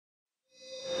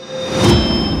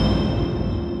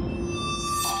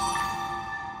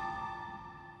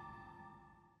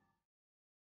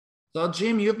So,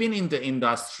 Jim, you've been in the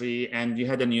industry and you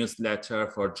had a newsletter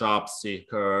for job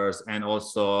seekers and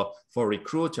also for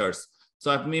recruiters.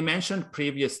 So, we mentioned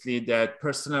previously that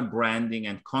personal branding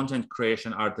and content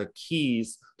creation are the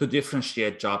keys to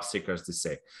differentiate job seekers, they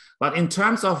say. But in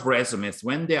terms of resumes,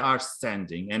 when they are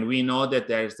sending, and we know that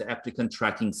there's the applicant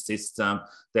tracking system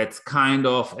that's kind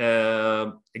of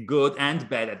good and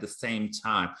bad at the same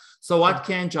time. So what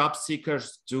can job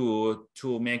seekers do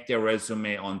to make their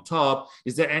resume on top?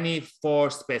 Is there any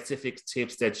four specific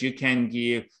tips that you can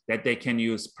give that they can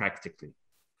use practically?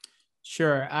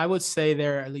 Sure. I would say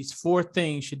there are at least four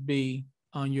things should be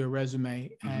on your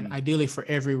resume, and ideally for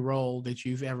every role that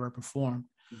you've ever performed.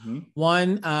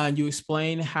 One, you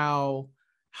explain how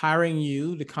hiring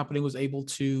you, the company was able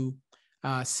to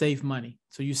save money.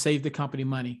 So you saved the company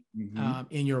money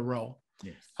in your role.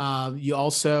 Yes. You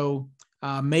also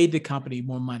made the company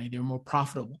more money. They were more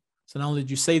profitable. So not only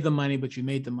did you save the money, but you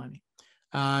made the money.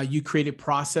 You created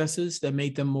processes that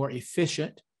made them more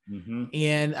efficient.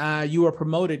 And you were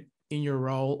promoted in your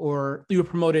role, or you were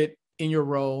promoted in your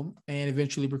role and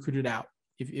eventually recruited out,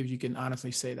 if you can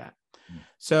honestly say that.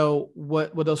 So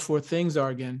what those four things are,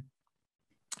 again,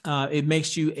 it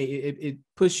makes you, it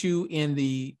puts you in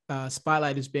the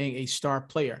spotlight as being a star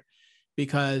player,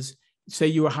 because say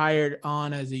you were hired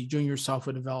on as a junior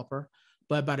software developer,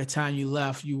 but by the time you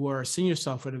left, you were a senior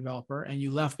software developer, and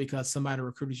you left because somebody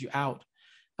recruited you out.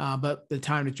 But the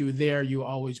time that you were there, you were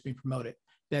always being promoted.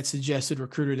 That suggested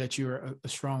recruiter that you're a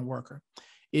strong worker.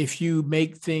 If you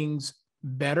make things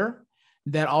better,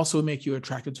 that also make you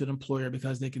attractive to an employer,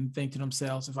 because they can think to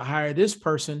themselves, if I hire this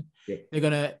person, they're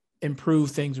going to improve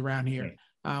things around here,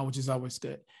 which is always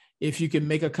good. If you can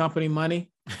make a company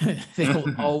money, they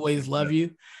will always love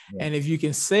you. And if you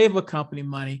can save a company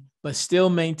money, but still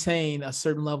maintain a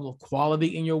certain level of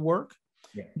quality in your work,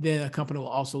 then a company will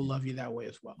also love you that way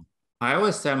as well. I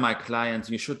always tell my clients,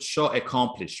 you should show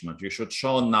accomplishment. You should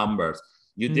show numbers.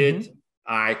 You did.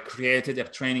 I created a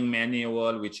training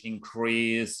manual which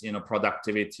increased,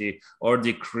 productivity or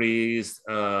decreased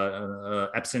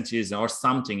absenteeism or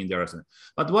something in the resume.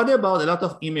 But what about a lot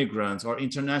of immigrants or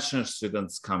international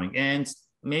students coming, and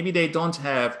maybe they don't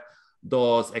have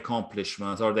those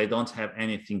accomplishments or they don't have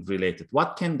anything related?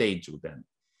 What can they do then?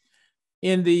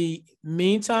 In the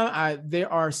meantime,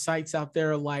 there are sites out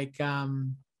there like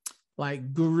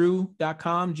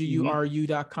guru.com,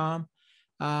 guru.com.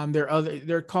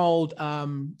 They're called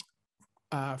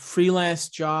freelance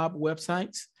job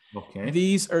websites. Okay.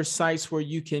 These are sites where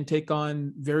you can take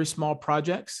on very small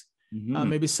projects.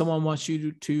 Maybe someone wants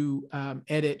you to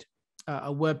edit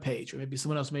a web page, or maybe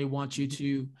someone else may want you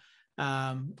to,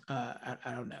 I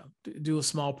don't know, do a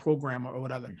small program or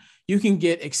whatever. You can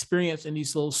get experience in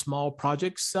these little small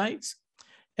project sites.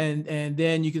 And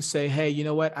then you can say, hey, you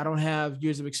know what? I don't have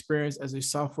years of experience as a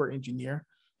software engineer.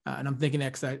 And I'm thinking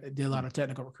that because I did a lot of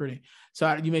technical recruiting.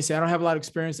 So you may say, I don't have a lot of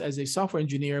experience as a software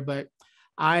engineer, but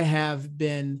I have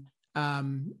been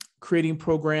creating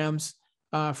programs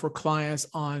for clients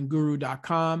on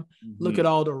guru.com. Look at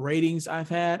all the ratings I've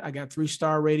had. I got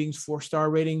 3-star ratings, 4-star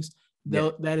ratings.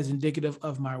 That is indicative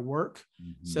of my work.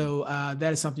 So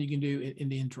that is something you can do in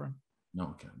the interim.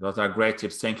 Okay, those are great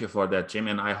tips. Thank you for that, Jim.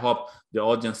 And I hope the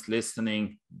audience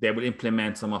listening, they will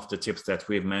implement some of the tips that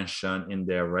we've mentioned in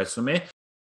their resume.